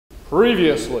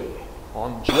Previously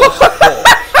on Just Cause.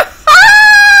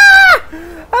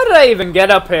 How did I even get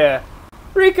up here?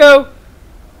 Rico,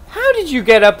 how did you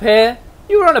get up here?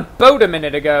 You were on a boat a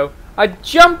minute ago. I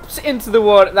jumped into the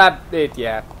water.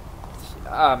 Yeah.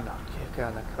 I'm not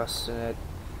gonna question it.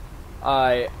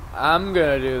 I'm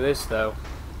gonna do this though.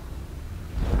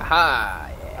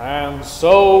 Hi. And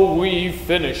so we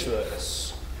finish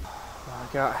this. Oh my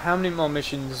god, how many more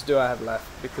missions do I have left?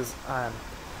 Because I'm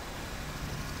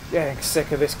getting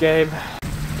sick of this game.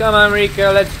 Come on,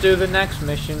 Rico, let's do the next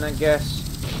mission, I guess.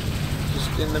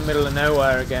 Just in the middle of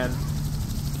nowhere again.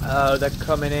 Oh, they're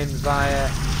coming in via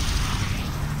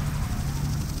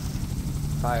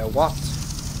what?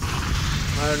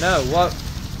 I don't know, what?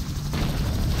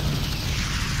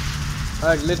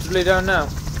 I literally don't know.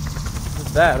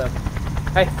 What's that though?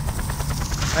 Hey!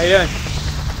 How you doing?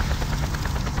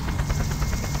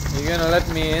 You gonna let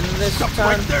me in this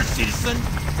time? Right there, citizen.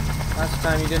 Last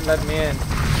time you didn't let me in.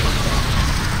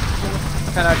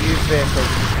 Cannot use vehicle.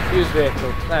 Use vehicle.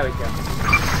 There we go.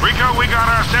 Rico, we got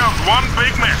ourselves one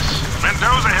big miss.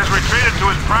 Mendoza has retreated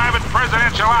to his private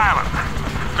presidential island.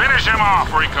 Finish him off,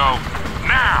 Rico.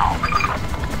 Now!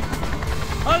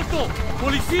 Alto!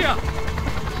 Policía!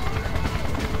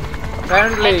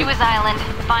 Apparently... Head to his island,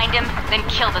 find him, then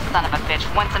kill the son of a bitch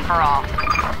once and for all.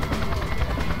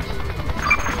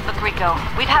 Look, Rico,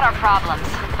 we've had our problems,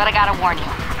 but I gotta warn you.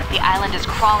 The island is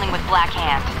crawling with Black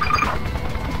Hand.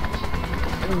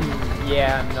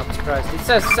 Yeah, I'm not surprised. It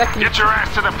says second... Get your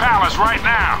ass to the palace right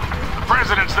now. The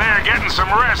president's there getting some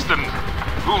rest and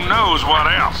who knows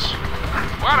what else.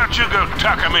 Why don't you go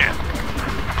tuck him in?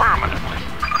 Permanently.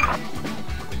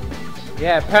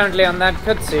 Yeah, apparently on that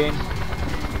cutscene.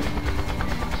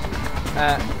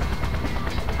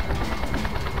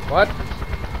 What?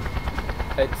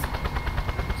 It's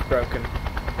broken.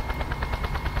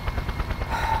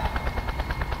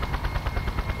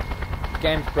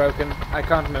 Game's broken. I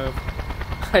can't move.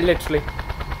 I literally...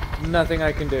 nothing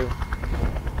I can do.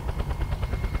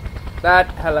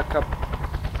 That helicopter...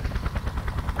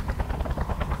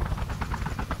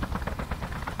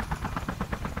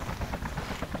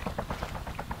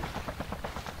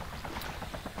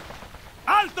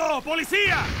 Alto!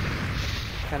 Policía!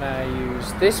 Can I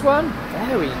use this one?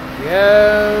 There we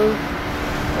go.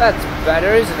 That's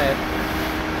better, isn't it?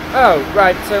 Oh,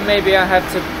 right, so maybe I had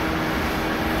to...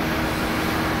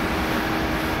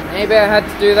 maybe I had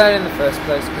to do that in the first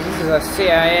place, because this is a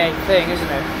CIA thing, isn't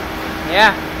it?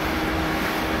 Yeah.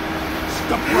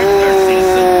 Stop right there,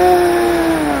 citizen!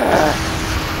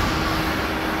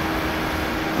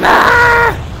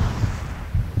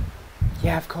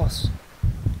 Yeah, of course.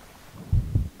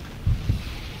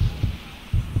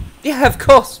 Yeah, of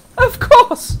course! Of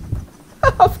course!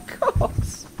 Of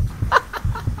course!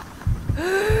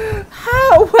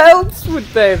 How else would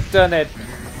they have done it?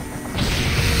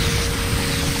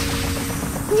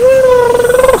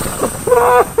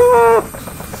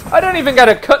 I don't even get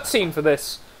a cutscene for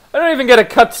this. I don't even get a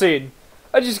cutscene.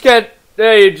 I just get...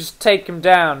 there, you just take him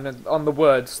down on the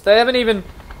words. They haven't even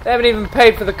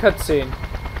paid for the cutscene.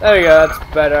 There we go, that's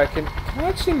better. Can I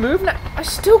actually move now? I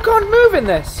still can't move in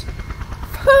this.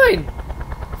 Fine.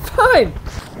 Fine.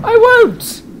 I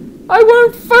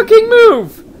won't fucking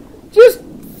move. Just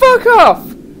fuck off.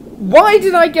 Why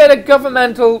did I get a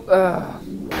governmental...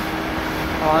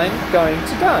 I'm going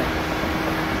to die.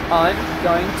 I'm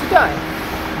going to die.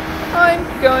 I'm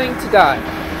going to die.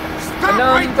 Stop A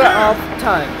number right of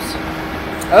times.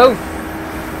 Oh.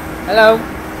 Hello.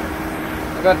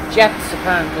 I got jets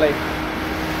apparently.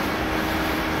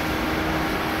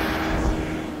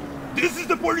 This is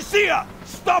the policía!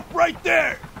 Stop right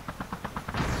there!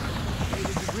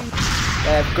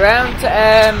 They have ground to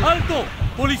Alto!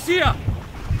 Policía!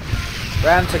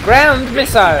 ground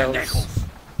missiles.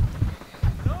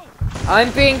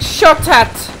 I'm being shot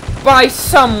at by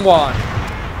someone.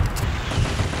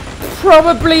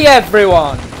 Probably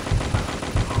everyone.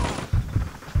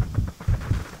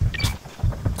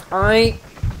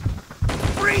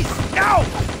 Freeze! Now!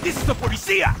 This is the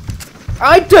policía!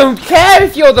 I don't care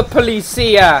if you're the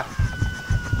policia.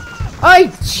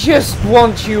 I just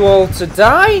want you all to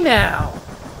die now.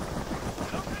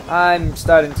 I'm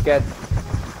starting to get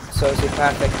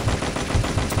sociopathic.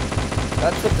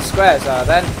 That's what the squares are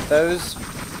then. Those.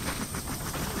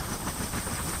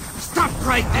 Stop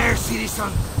right there,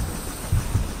 citizen!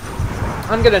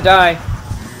 I'm gonna die.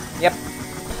 Yep.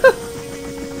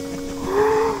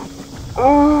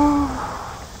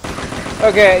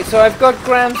 Okay, so I've got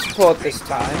ground support this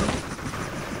time.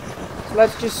 So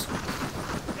let's just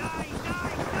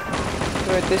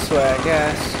do it this way, I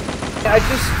guess.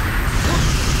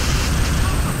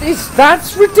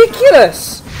 That's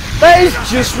ridiculous! That is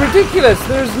just ridiculous.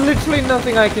 There's literally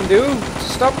nothing I can do to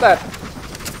stop that.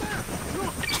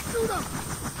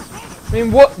 I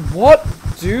mean, what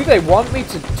do they want me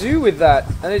to do with that?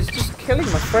 And it's just killing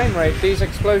my frame rate, these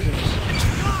explosions.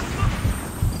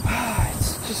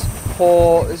 It's just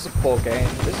poor. This is a poor game.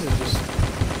 This is just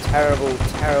terrible,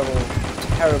 terrible,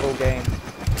 terrible game.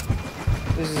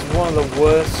 This is one of the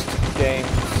worst games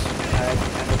I've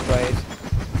ever played.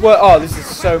 Well, oh, this is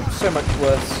so much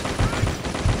worse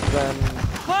than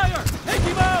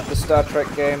the Star Trek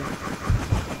game,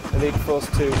 Elite Force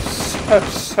 2.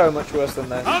 So much worse than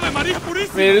this. I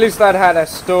mean, at least that had a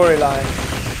storyline.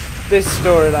 This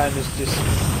storyline is just...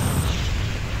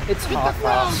 it's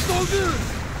half-assed.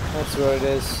 That's what it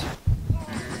is.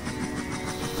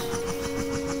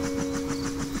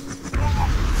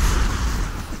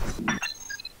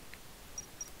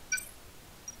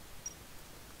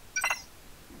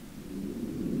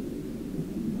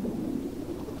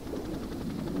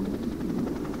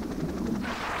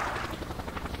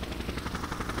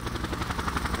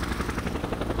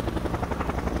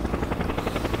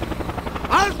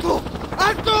 Alto!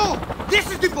 Alto! This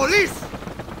is the police!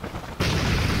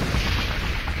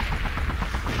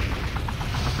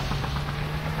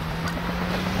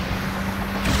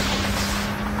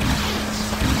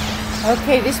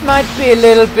 Okay, this might be a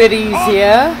little bit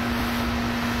easier.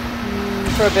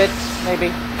 For a bit,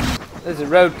 maybe. There's a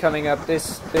road coming up.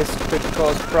 This could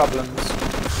cause problems.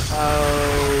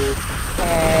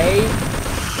 Okay.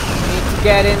 Need to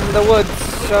get in the woods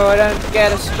so I don't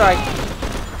get a strike.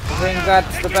 I think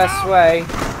that's the best way.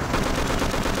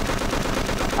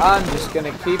 I'm just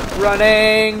gonna keep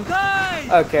running.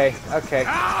 Okay.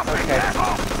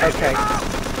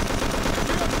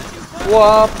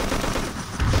 Whoop.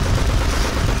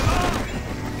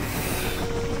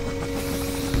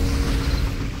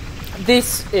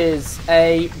 This is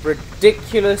a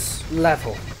ridiculous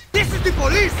level. This is the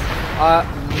police! I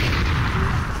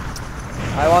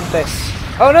want this.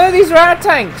 Oh no, these are our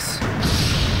tanks!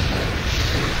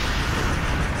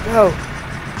 Go!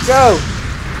 Go!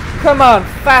 Come on,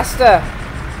 faster!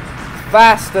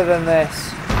 Faster than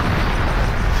this.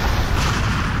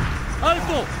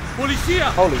 Alto!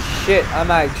 Policía! Holy shit, I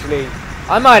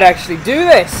might actually do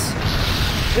this!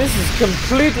 This is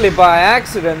completely by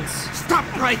accident. Stop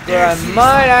right But there! I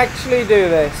might actually do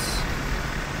this.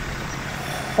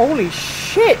 Holy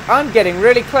shit, I'm getting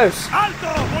really close.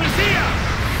 Alto! Policía!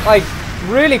 Like,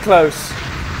 really close.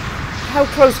 How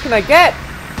close can I get?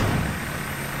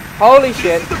 Holy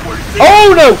shit.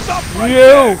 Oh no!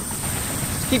 You!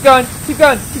 Keep going, keep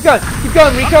going, keep going, keep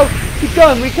going, Rico! Keep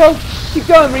going, Rico! Keep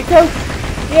going, Rico!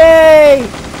 Yay!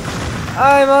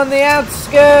 I'm on the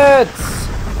outskirts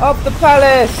of the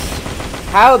palace!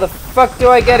 How the fuck do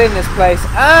I get in this place?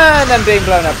 And I'm being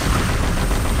blown up.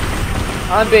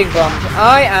 I'm being bombed.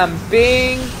 I am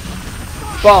being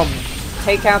bombed.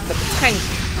 Take out the tank.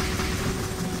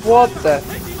 What the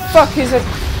fuck is it?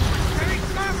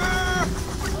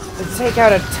 Take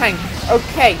out a tank.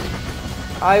 Okay.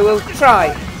 I will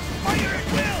try.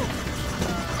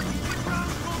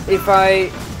 If I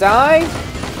die,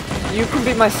 you can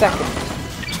be my second.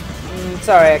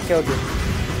 Sorry, I killed you.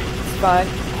 It's fine.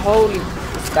 Holy...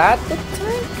 is that the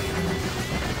tank?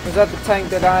 Was that the tank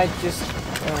that I just...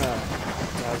 I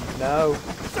don't know.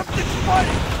 Something's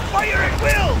spotted! Fire at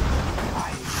will!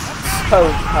 I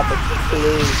don't have a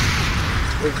clue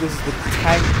if this is the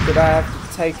tank that I have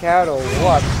to take out or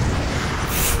what.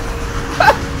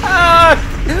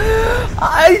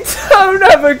 I don't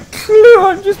have a clue.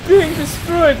 I'm just being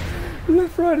destroyed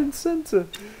left, right and centre.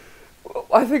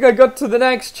 I think I got to the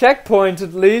next checkpoint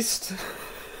at least.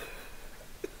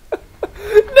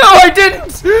 No, I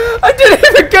didn't! I didn't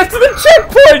even get to the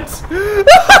checkpoint!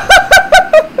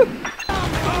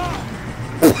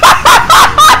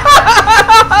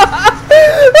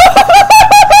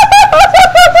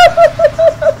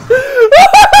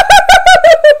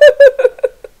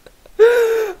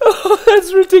 Oh,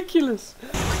 that's ridiculous.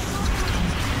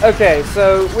 Okay,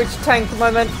 so which tank am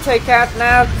I meant to take out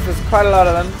now? Because there's quite a lot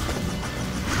of them.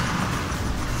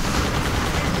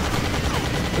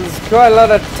 There's quite a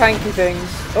lot of tanky things.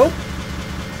 Oh!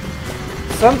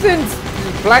 Something's...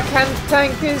 Black Hand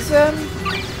tank is,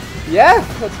 yeah,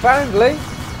 apparently.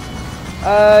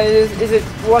 Is it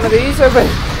one of these over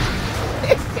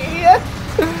here?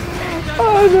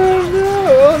 I don't know.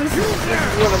 Oh, this is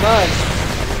one of mine.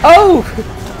 Oh!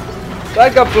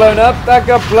 That got blown up. That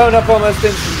got blown up almost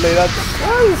instantly. That's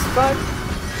fine.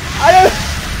 I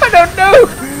don't know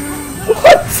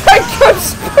what tank I'm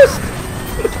supposed to...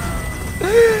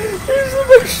 It's the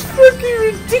most fucking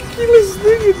ridiculous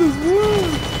thing in the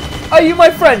world. Are you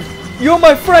my friend? You're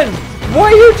my friend.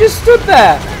 Why you just stood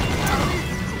there?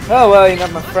 Oh well, you're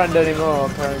not my friend anymore,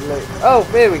 apparently. Oh,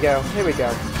 here we go. Here we go.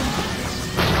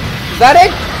 Is that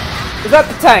it? Is that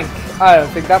the tank? I don't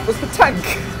think that was the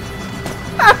tank.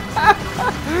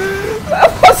 That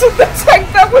wasn't the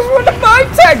tank. That was one of my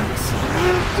tanks.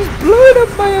 Just blowing up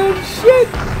my own shit.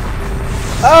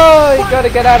 Oh, you gotta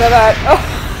get out of that.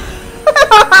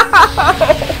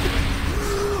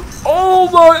 Oh, oh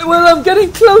my! Well, I'm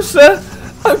getting closer.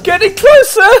 I'm getting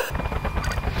closer.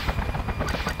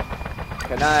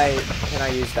 Can I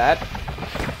use that?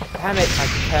 Damn it! I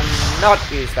cannot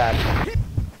use that.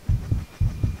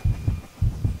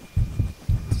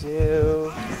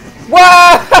 2.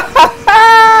 Whoa!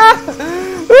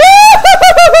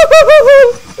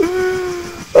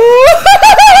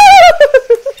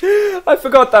 I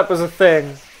forgot that was a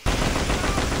thing.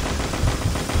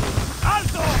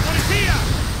 Alto, policía!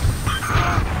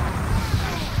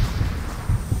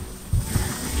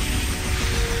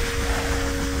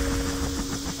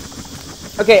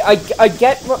 Okay, I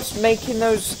get what's making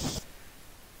those.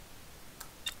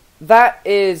 That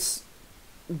is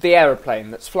the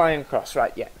aeroplane that's flying across,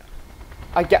 right? Yeah,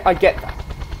 I get that.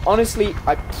 Honestly,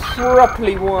 I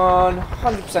properly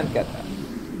 100% get that.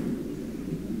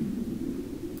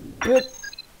 But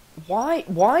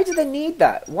why do they need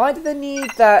that? Why do they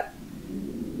need that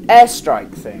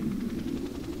airstrike thing?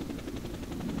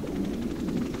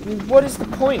 I mean, what is the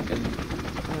point? No, I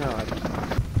don't know.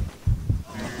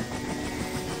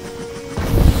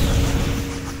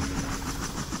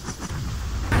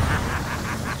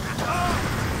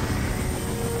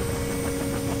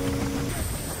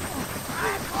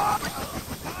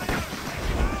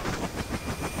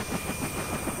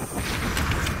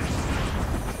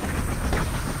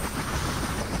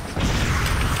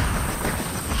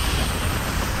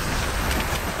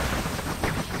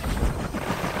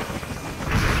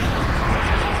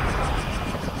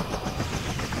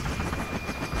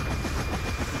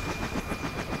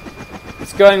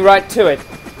 It's going right to it.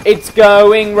 It's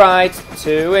going right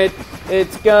to it.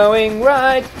 It's going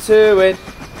right to it.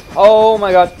 Oh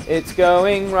my god. It's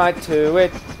going right to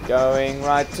it. Going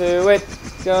right to it.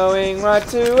 Going right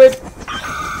to it.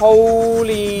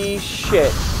 Holy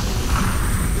shit.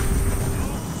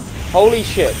 Holy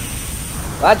shit.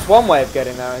 That's one way of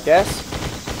getting there, I guess.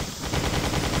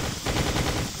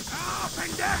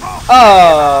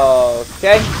 Oh,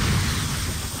 okay.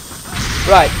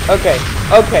 Right, okay.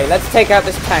 Okay, let's take out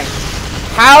this tank.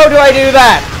 How do I do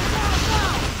that?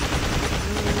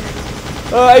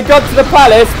 I got to the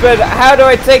palace, but how do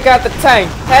I take out the tank?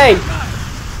 Hey!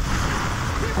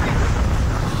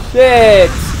 Shit!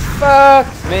 Fuck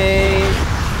me!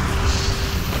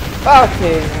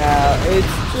 Fucking hell,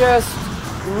 it's just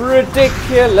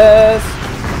ridiculous.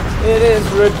 It is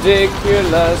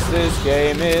ridiculous. This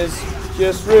game is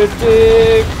just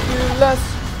ridiculous.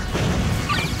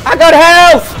 I got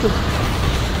health!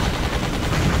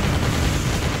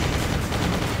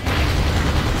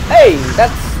 Hey,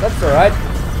 that's alright.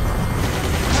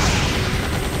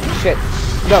 Shit.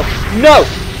 No. No!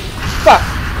 Fuck!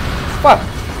 Fuck!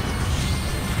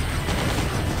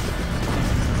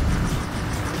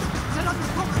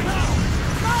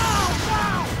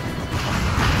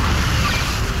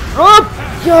 Oh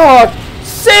god!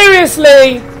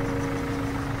 Seriously?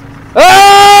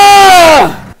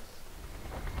 Ah!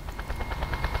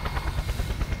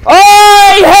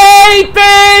 I hate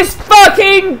this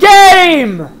fucking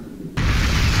game!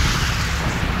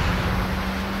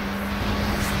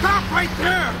 Stop right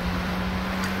there!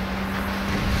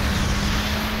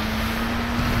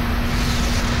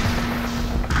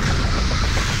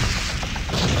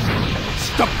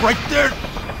 Stop right there!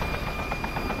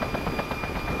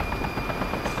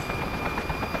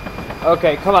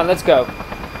 Okay, come on, let's go.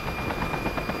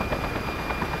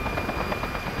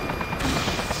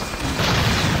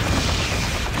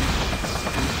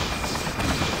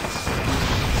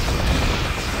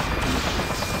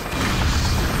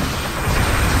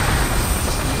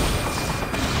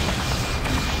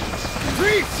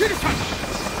 Please, citizen!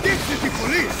 This is the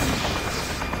police!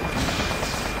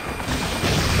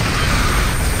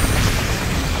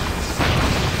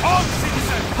 All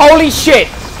citizens! Holy shit!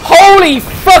 Holy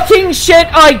fucking shit,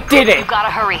 I did You it!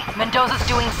 gotta hurry. Mendoza's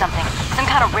doing something. Some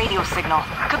kind of radio signal.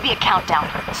 Could be a countdown.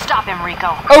 Stop him,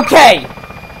 Rico. Okay!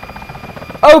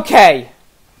 Okay!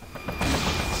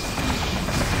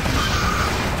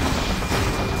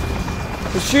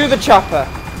 Pursue the chopper.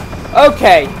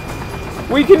 Okay.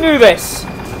 We can do this.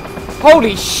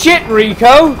 Holy shit,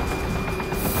 Rico!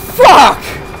 Fuck!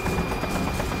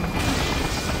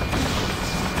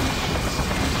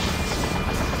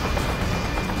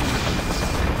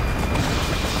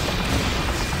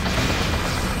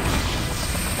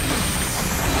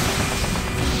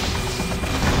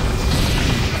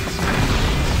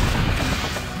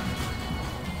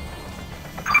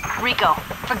 Rico,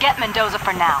 forget Mendoza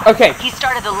for now. Okay. He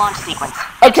started the launch sequence.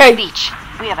 Okay. Get to the beach.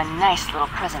 We have a nice little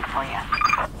present for you.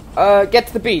 Get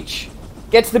to the beach.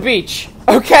 Get to the beach.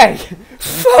 Okay.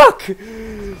 Fuck!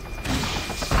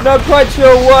 Not quite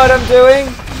sure what I'm doing,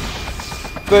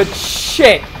 but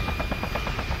shit.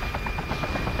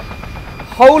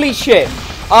 Holy shit.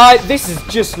 This is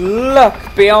just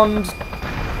luck beyond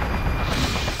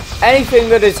anything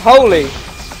that is holy.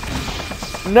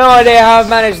 No idea how I've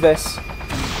managed this.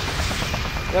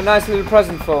 Got a nice little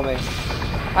present for me.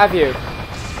 Have you?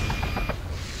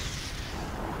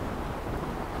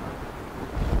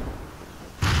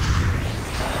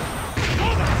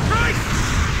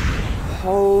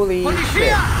 Holy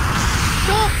shit.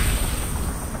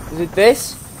 Is it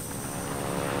this?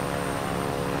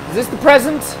 Is this the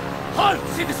present? Halt,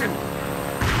 citizen!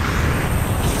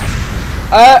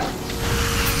 I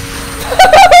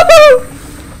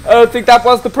don't think that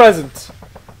was the present.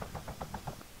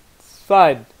 It's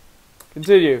fine.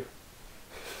 Continue.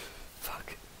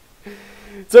 Fuck.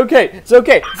 It's okay. It's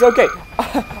okay. It's okay.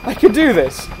 I can do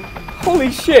this.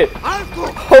 Holy shit.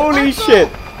 Holy shit.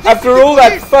 After all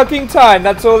that fucking time,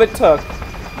 that's all it took.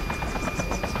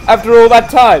 After all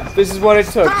that time, this is what it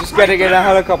took. Just getting in a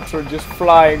helicopter and just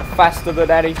flying faster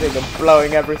than anything and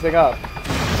blowing everything up.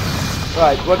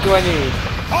 Right, what do I need?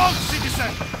 Halt, citizen!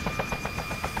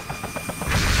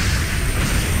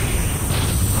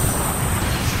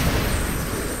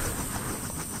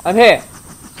 I'm here.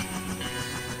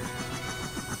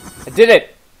 I did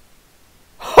it.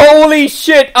 Holy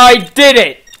shit, I did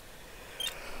it!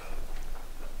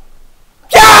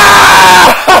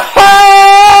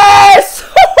 Yes!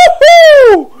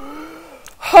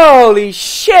 Holy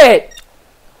shit!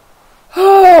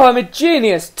 Oh, I'm a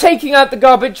genius. Taking Out the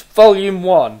Garbage, Volume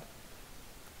 1.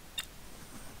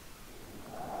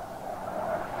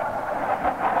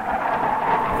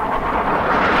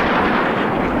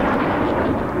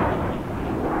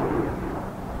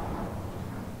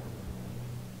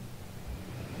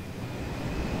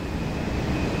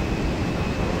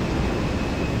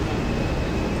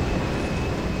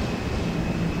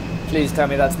 Please tell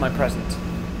me that's my present.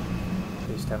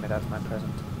 Please tell me that's my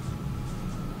present.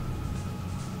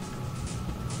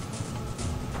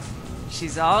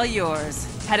 She's all yours.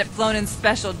 Had it flown in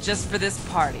special just for this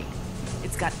party.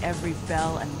 It's got every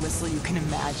bell and whistle you can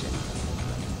imagine.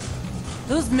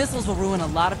 Those missiles will ruin a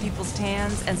lot of people's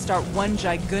tans and start one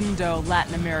gigundo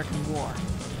Latin American war.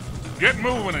 Get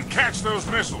moving and catch those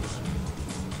missiles.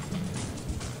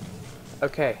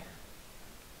 Okay.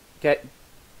 Get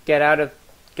out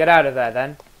of there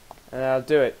then, and I'll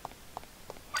do it.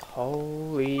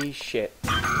 Holy shit.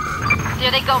 There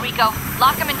they go, Rico.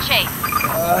 Lock them in chase.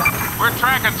 We're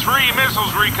tracking 3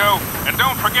 missiles, Rico. And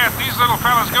don't forget, these little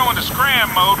fellas go into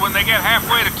scram mode when they get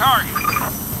halfway to target.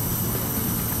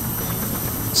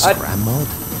 Scram mode?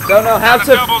 Don't know how That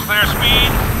to... doubles their speed,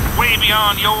 way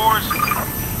beyond yours.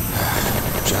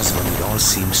 Just when it all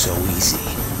seems so easy.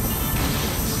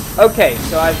 Okay,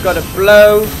 so I've got to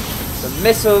blow the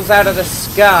missiles out of the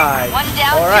sky. One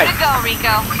down, Alright, 2 to go,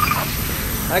 Rico.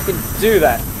 I can do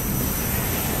that.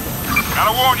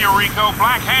 Gotta warn you, Rico,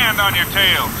 black hand on your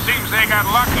tail. Seems they got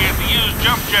lucky at the used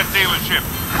jump jet dealership.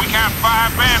 We count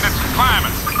 5 bandits and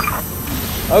climbing.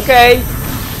 Okay.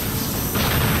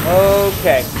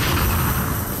 Okay.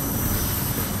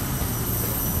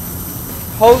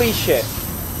 Holy shit.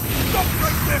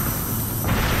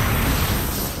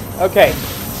 Okay.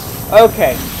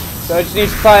 Okay. So I just need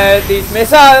to fire these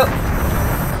missiles.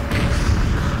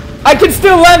 I can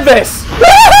still land this!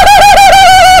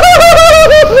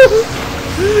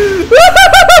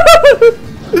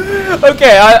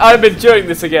 Okay, I'm enjoying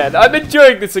this again. I'm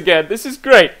enjoying this again. This is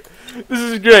great. This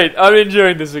is great. I'm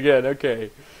enjoying this again.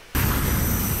 Okay.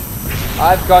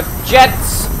 I've got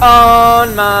jets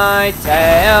on my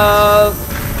tail.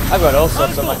 I've got all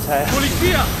sorts on my tail.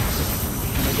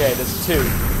 Okay, there's 2.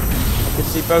 I can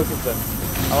see both of them.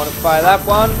 I want to fire that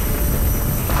one.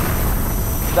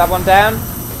 Is that one down?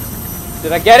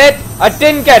 Did I get it? I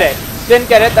didn't get it. Didn't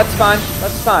get it. That's fine.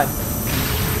 That's fine.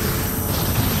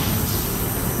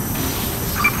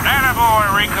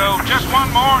 Attaboy, Rico. Just one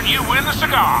more and you win the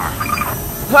cigar.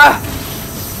 Ha!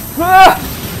 Ah!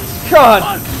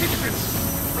 God!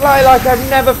 Fly like I've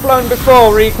never flown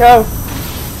before, Rico.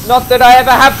 Not that I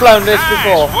ever have flown this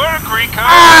before. Nice work, Rico.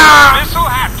 Ah! Missile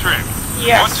hat trick.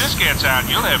 Yes. Once this gets out,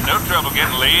 you'll have no trouble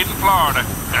getting laid in Florida.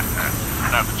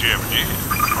 Not that you ever did.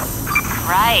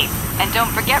 Right. And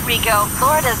don't forget, Rico,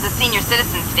 Florida's the senior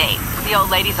citizen state. The old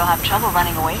ladies will have trouble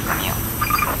running away from you.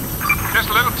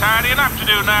 Just a little tidying up to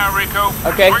do now, Rico.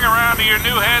 Okay. Swing around to your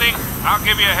new heading. I'll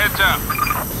give you a heads up.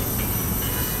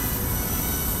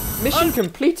 Mission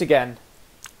complete again.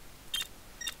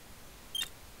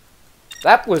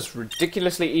 That was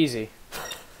ridiculously easy.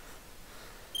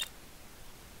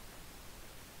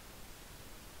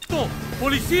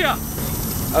 Policía!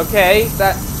 Okay,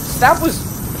 that was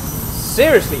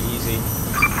seriously easy.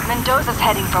 Mendoza's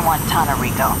heading for Montana,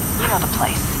 Rico. You know the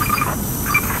place.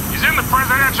 He's in the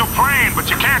presidential plane, but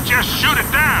you can't just shoot it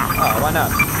down. Oh, why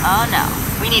not? Oh no.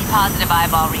 We need positive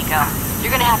eyeball, Rico. You're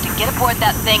gonna have to get aboard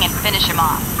that thing and finish him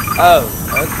off. Oh,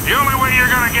 okay. The only way you're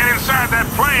gonna get inside that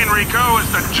plane, Rico, is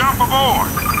to jump aboard.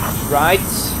 Right.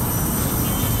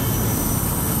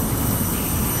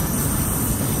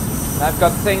 I've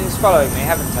got things following me,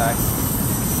 haven't I?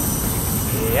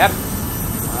 Yep.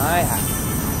 I have.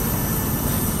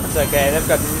 That's okay, they've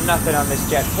got nothing on this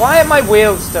jet. Why are my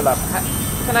wheels still up?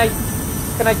 Can I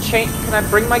change? Can I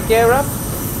bring my gear up?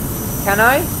 Can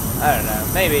I? I don't know,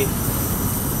 maybe.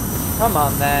 Come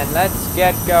on then, let's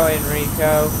get going,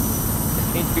 Rico.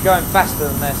 Need to be going faster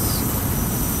than this.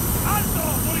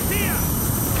 Alto, policía!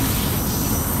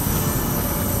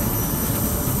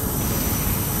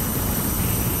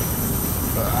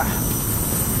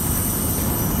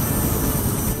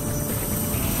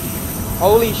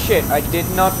 Holy shit, I did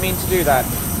not mean to do that.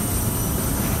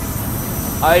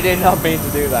 I did not mean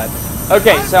to do that.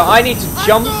 Okay, so I need to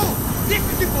jump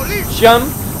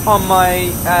on my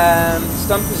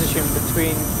stun position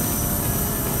between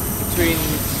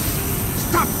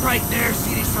Stop right there,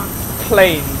 citizen!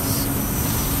 planes.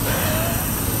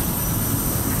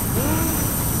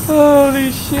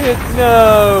 Holy shit,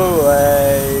 no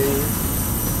way.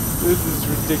 This is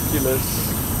ridiculous.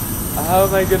 How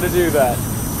am I gonna do that?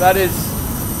 That is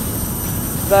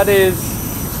Stop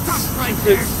right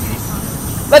there,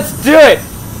 citizen! Let's do it!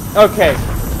 Okay.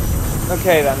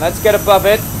 Okay then, let's get above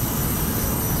it.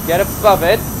 Let's get above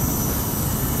it.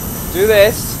 Do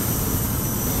this.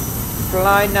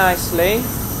 Fly nicely.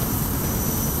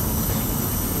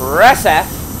 Press F.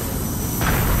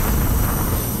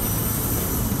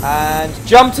 And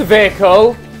jump to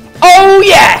vehicle. Oh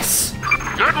yes!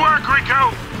 Good work,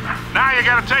 Rico. Now you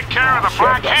gotta take care of the shit,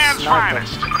 Black that's Hand's sniper.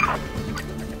 finest.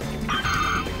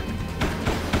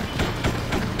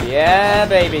 Yeah,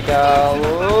 baby doll.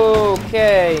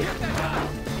 Okay.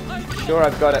 Sure,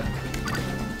 I've got it.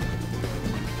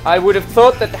 I would have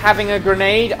thought that having a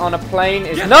grenade on a plane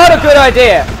is not a good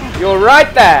idea. You're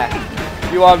right there.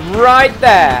 You are right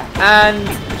there. And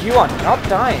you are not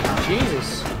dying.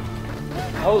 Jesus.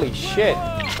 Holy shit.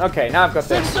 Okay, now I've got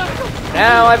this.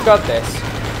 Now I've got this.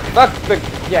 Fuck the...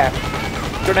 yeah.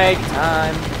 Grenade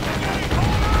time.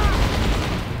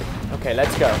 Okay,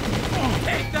 let's go.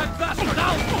 Take that bastard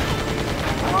out!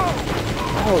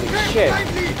 Holy shit.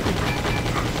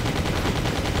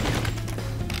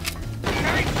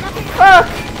 Fuck!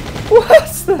 What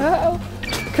the hell?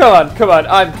 Come on,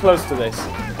 I'm close to this.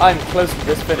 I'm close to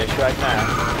this finish right now.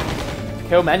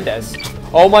 Kill Mendez.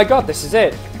 Oh my god, this is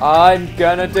it. I'm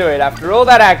gonna do it. After all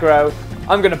that aggro,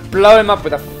 I'm gonna blow him up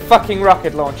with a fucking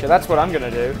rocket launcher. That's what I'm gonna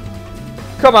do.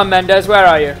 Come on, Mendez, where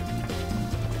are you?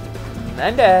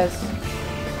 Mendez.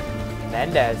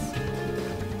 Mendez.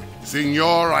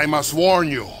 Senor, I must warn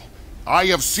you. I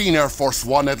have seen Air Force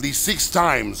One at least 6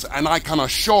 times, and I can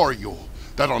assure you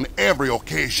that on every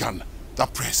occasion, the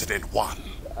President won.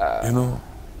 You know,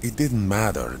 it didn't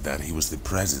matter that he was the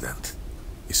president.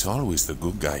 It's always the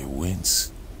good guy who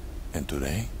wins. And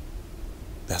today,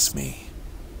 that's me.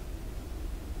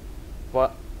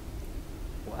 What?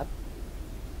 What?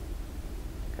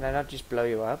 Can I not just blow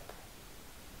you up?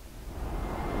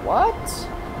 What?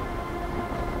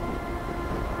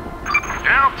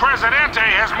 El Presidente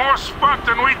has more spunk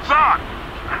than we thought.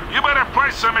 You better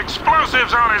place some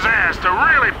explosives on his ass to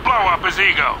really blow up his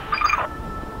ego.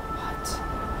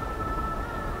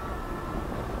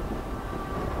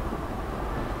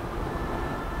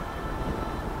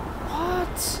 What?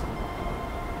 What?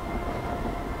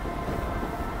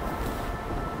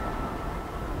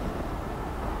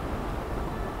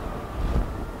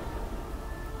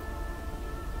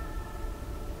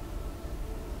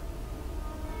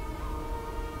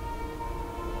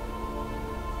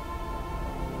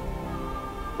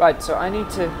 Right, so I need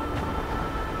to...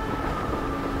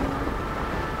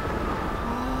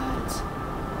 What?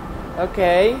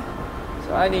 Okay.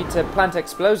 So I need to plant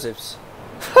explosives.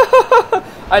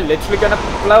 I'm literally gonna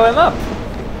blow him up.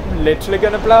 I'm literally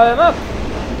gonna blow him up.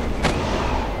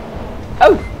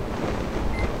 Oh!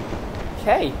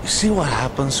 Okay. You see what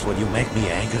happens when you make me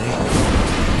angry?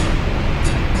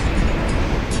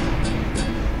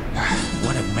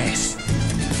 What a mess.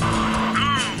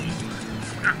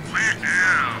 Well,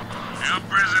 El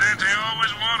Presidente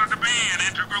always wanted to be an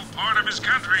integral part of his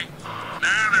country.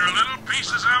 Now there are little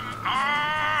pieces of him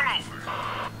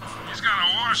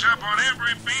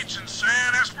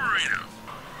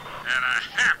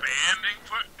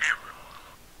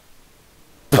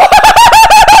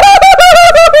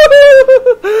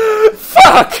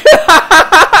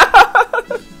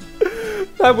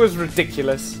That was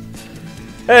ridiculous.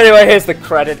 Anyway, here's the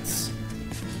credits.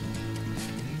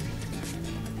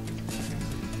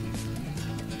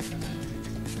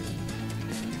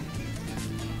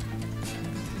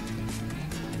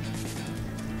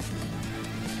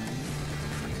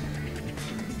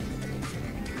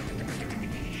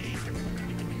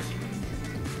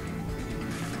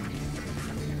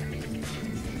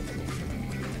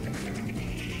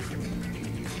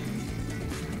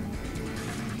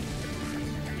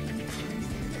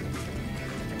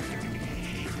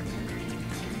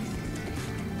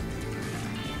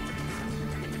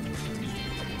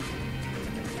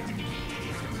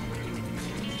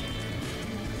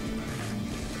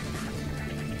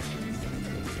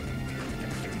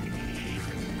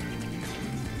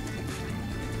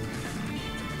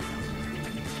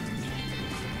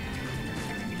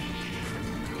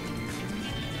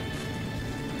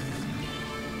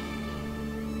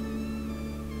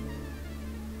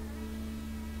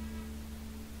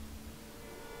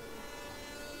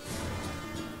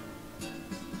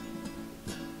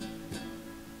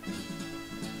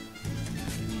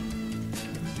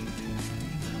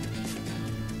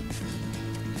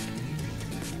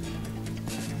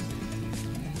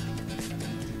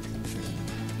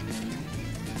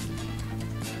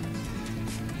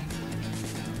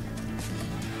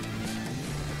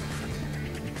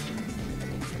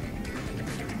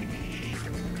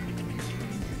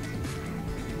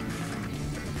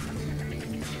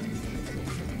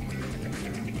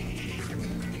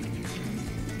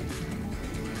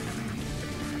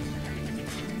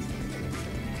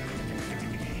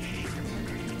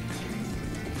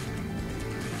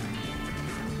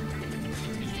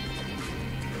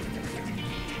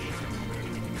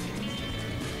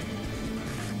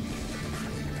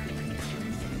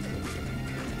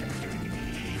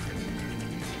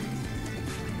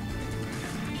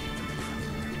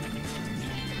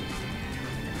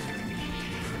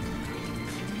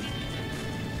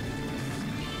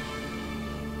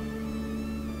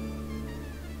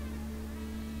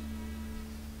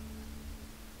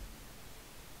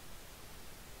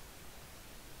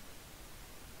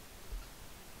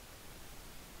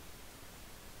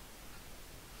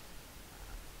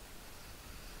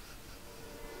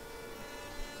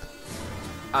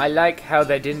 I like how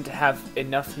they didn't have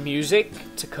enough music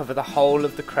to cover the whole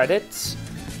of the credits,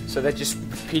 so they just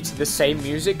repeated the same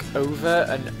music over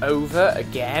and over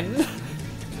again.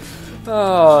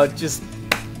 Oh, just...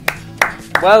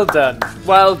 well done,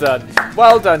 well done,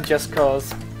 well done, Just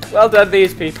Cause. Well done,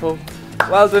 these people.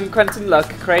 Well done, Quentin Luck,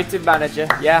 creative manager.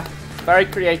 Yeah, very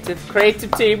creative.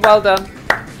 Creative team, well done.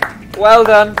 Well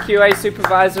done, QA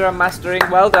supervisor and mastering,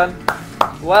 well done.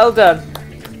 Well done.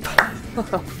 Oh,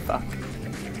 fuck.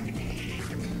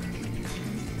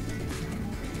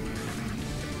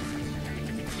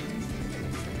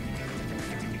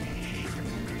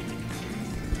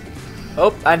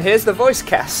 Oh, and here's the voice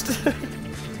cast.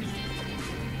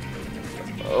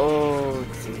 Oh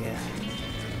dear.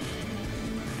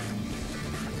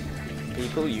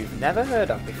 People you've never heard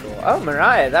of before. Oh,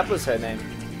 Mariah, that was her name.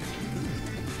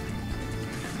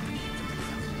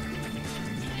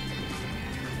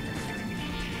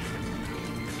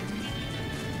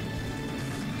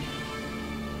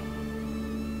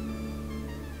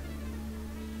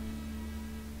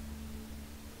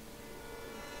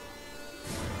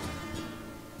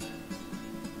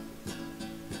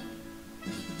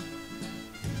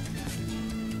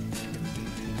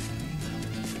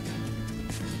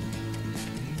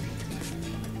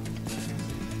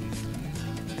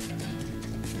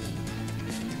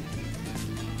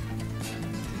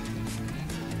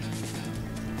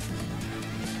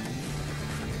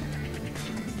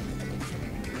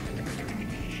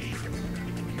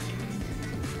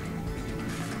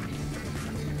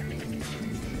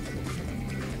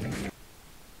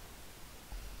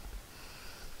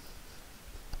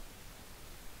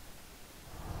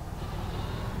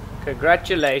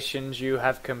 Congratulations, you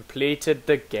have completed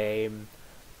the game.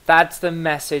 That's the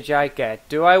message I get.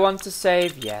 Do I want to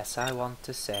save? Yes, I want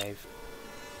to save.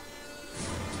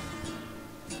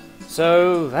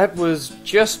 So, that was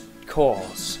Just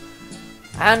Cause.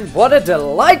 And what a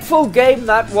delightful game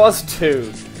that was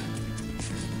too.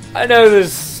 I know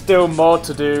there's still more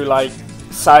to do, like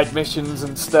side missions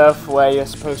and stuff, where you're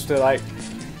supposed to like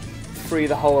free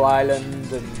the whole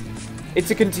island, and it's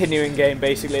a continuing game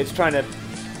basically. It's trying to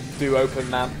do open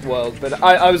map world, but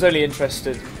I was only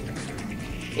interested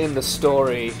in the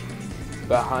story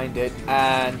behind it,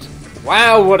 and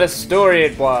wow, what a story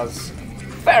it was.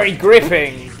 Very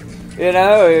gripping, you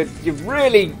know. You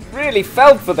really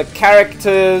felt for the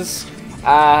characters,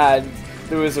 and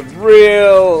There was a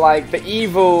real, like, the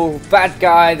evil bad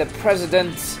guy, the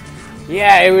president.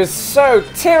 Yeah, it was so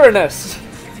tyrannous.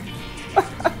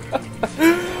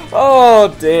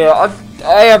 Oh dear,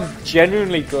 I am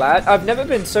genuinely glad. I've never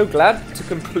been so glad to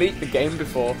complete the game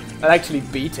before and actually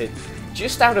beat it,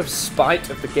 just out of spite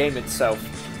of the game itself.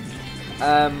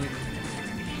 The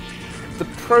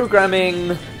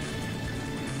programming,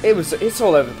 it's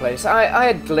all over the place. I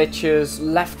had glitches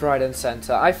left, right, and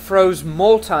center. I froze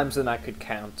more times than I could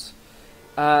count.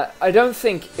 I don't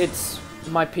think it's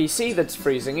my PC that's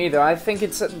freezing either. I think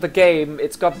it's the game.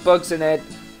 It's got bugs in it.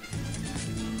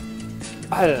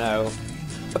 I don't know.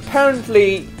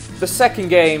 Apparently, the second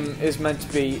game is meant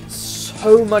to be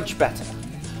so much better.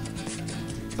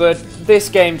 But this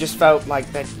game just felt like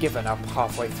they'd given up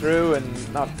halfway through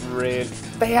and not really...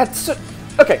 They had so...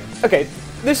 Okay,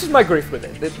 this is my grief with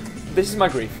it. This is my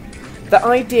grief. The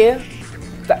idea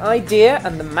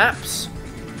and the maps,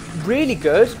 really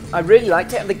good. I really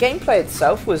liked it, and the gameplay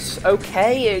itself was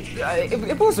okay.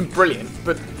 It wasn't brilliant,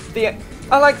 but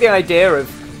I like the idea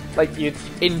of, like, you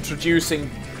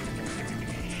introducing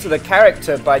to the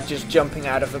character by just jumping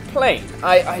out of a plane.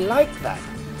 I like that.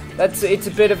 It's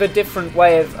a bit of a different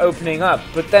way of opening up,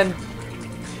 but then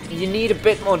you need a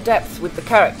bit more depth with the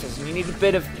characters, and you need a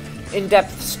bit of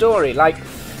in-depth story. Like,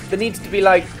 there needs to be,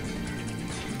 like,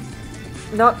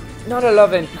 not a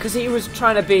love-in, because he was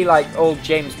trying to be like old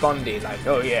James Bondy, like,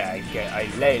 oh yeah, I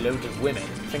lay loads of women,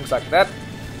 things like that.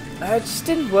 It just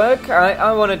didn't work.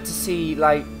 I wanted to see,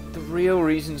 like, the real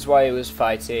reasons why he was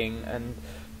fighting, and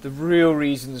the real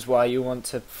reasons why you want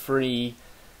to free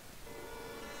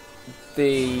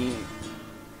the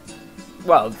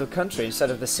country, instead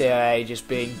of the CIA just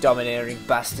being domineering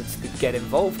bastards that get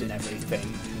involved in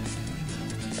everything.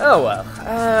 Oh well.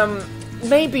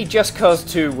 Maybe Just Cause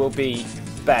 2 will be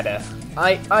better.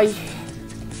 I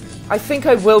think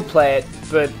I will play it,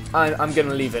 but I'm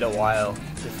gonna leave it a while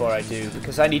before I do,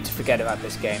 because I need to forget about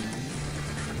this game.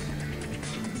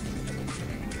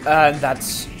 And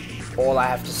that's all I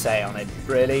have to say on it,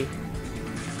 really.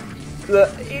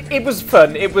 It was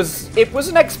fun. It was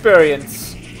an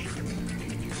experience.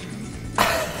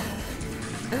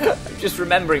 I'm just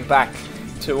remembering back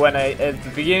to when at the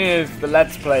beginning of the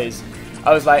Let's Plays,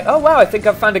 I was like, oh wow, I think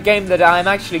I've found a game that I'm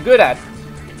actually good at.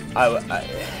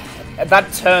 That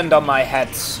turned on my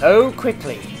head so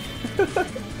quickly.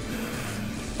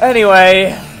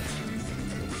 Anyway,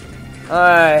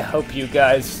 I hope you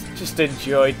guys just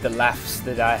enjoyed the laughs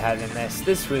that I had in this.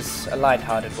 This was a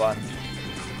light-hearted one.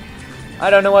 I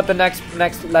don't know what the next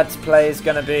Let's Play is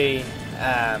gonna be.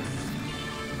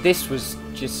 This was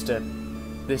just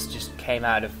this just came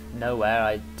out of nowhere.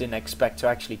 I didn't expect to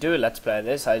actually do a Let's Play of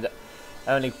this. I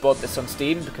only bought this on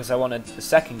Steam because I wanted the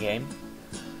second game.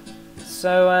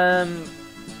 So,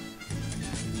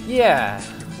 yeah,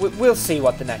 we'll see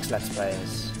what the next Let's Play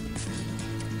is.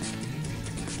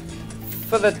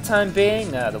 For the time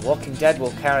being, The Walking Dead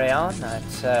will carry on at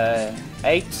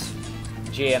 8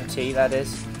 GMT, that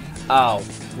is. Oh,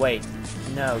 wait,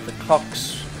 no, the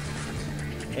clock's...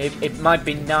 It might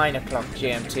be 9 o'clock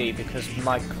GMT, because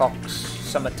my clock's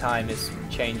summertime is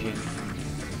changing.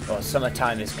 Or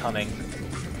summertime is coming.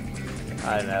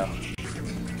 I don't know.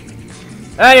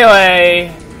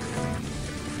 Anyway,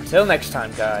 until next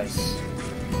time, guys.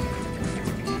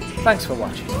 Thanks for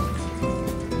watching.